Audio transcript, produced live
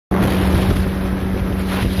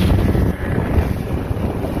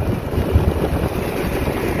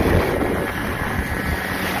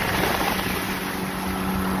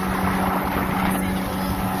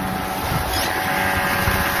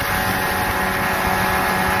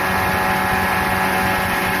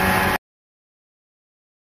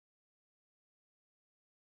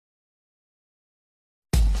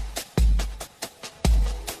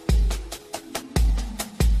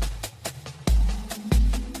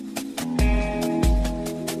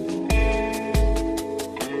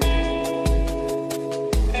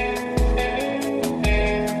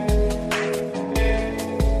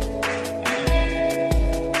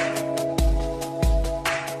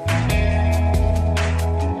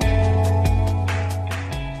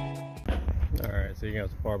digging out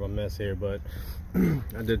the part of my mess here, but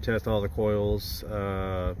I did test all the coils.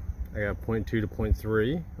 I got 0.2 to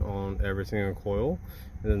 0.3 on every single coil,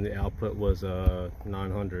 and then the output was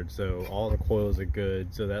 900. So all the coils are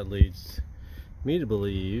good. So that leads me to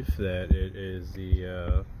believe that it is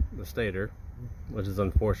the stator, which is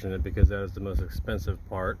unfortunate because that is the most expensive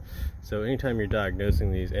part. So anytime you're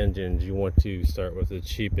diagnosing these engines, you want to start with the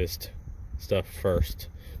cheapest stuff first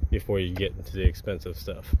before you get into the expensive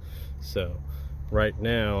stuff. So right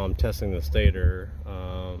now I'm testing the stator.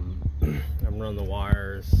 I'm running the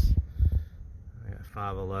wires. I got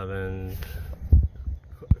 511,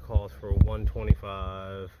 calls for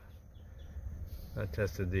 125. I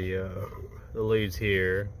tested the leads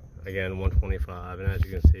here, again 125, and as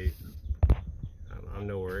you can see, I'm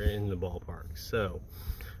nowhere in the ballpark. So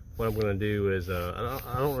what I'm going to do is I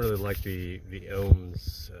don't really like the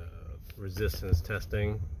ohms resistance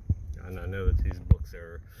testing, and I know that these books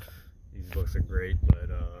are great, but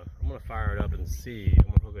I'm going to fire it up and see.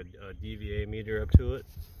 I'm going to hook a DVA meter up to it,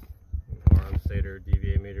 or on Stator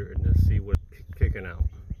DVA meter, and just see what's kicking out.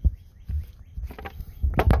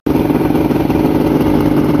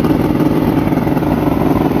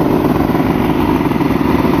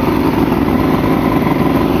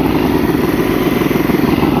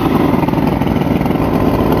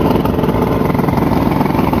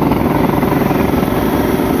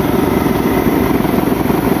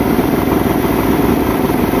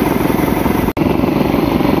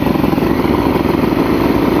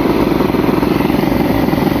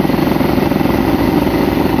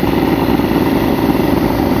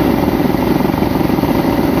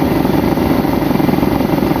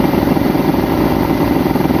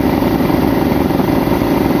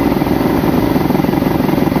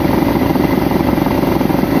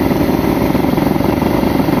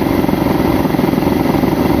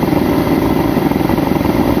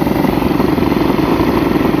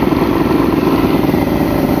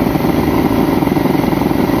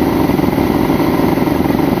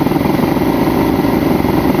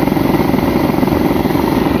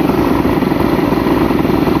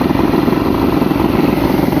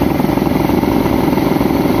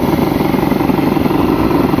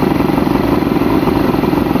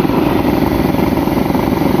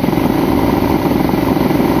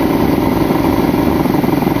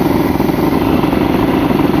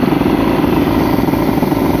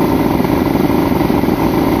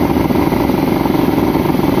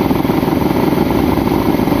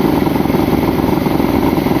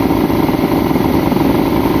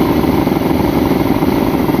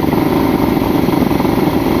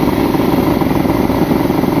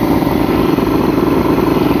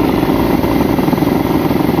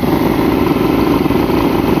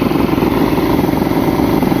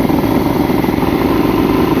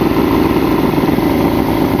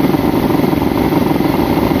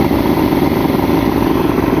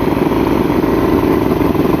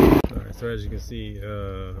 So as you can see,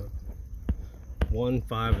 1,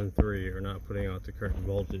 5, and 3 are not putting out the correct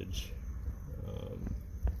voltage.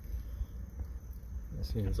 It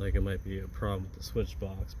seems like it might be a problem with the switch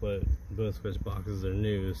box, but both switch boxes are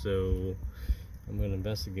new, so I'm going to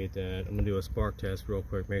investigate that. I'm going to do a spark test real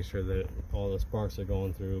quick, make sure that all the sparks are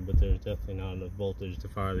going through, but there's definitely not enough voltage to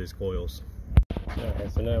fire these coils.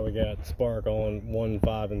 Alright, so now we got spark on 1,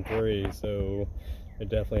 5, and 3, so it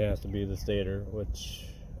definitely has to be the stator, which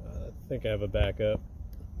I think I have a backup.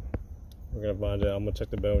 We're gonna find out. I'm gonna check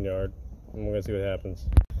the boneyard and we're gonna see what happens.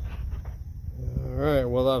 Alright,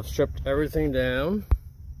 well, I've stripped everything down,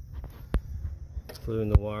 including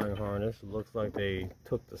the wiring harness. It looks like they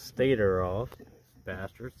took the stator off,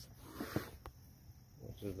 bastards,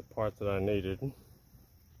 which is the part that I needed.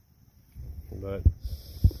 But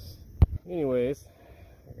anyways,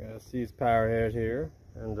 I got a seized power head here,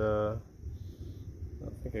 and I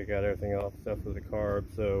think I got everything off except for the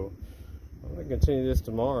carb, so I'm going to continue this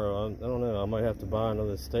tomorrow. I don't know, I might have to buy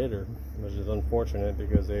another stator, which is unfortunate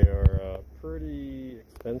because they are pretty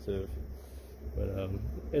expensive, but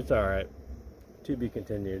it's alright, to be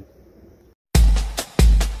continued.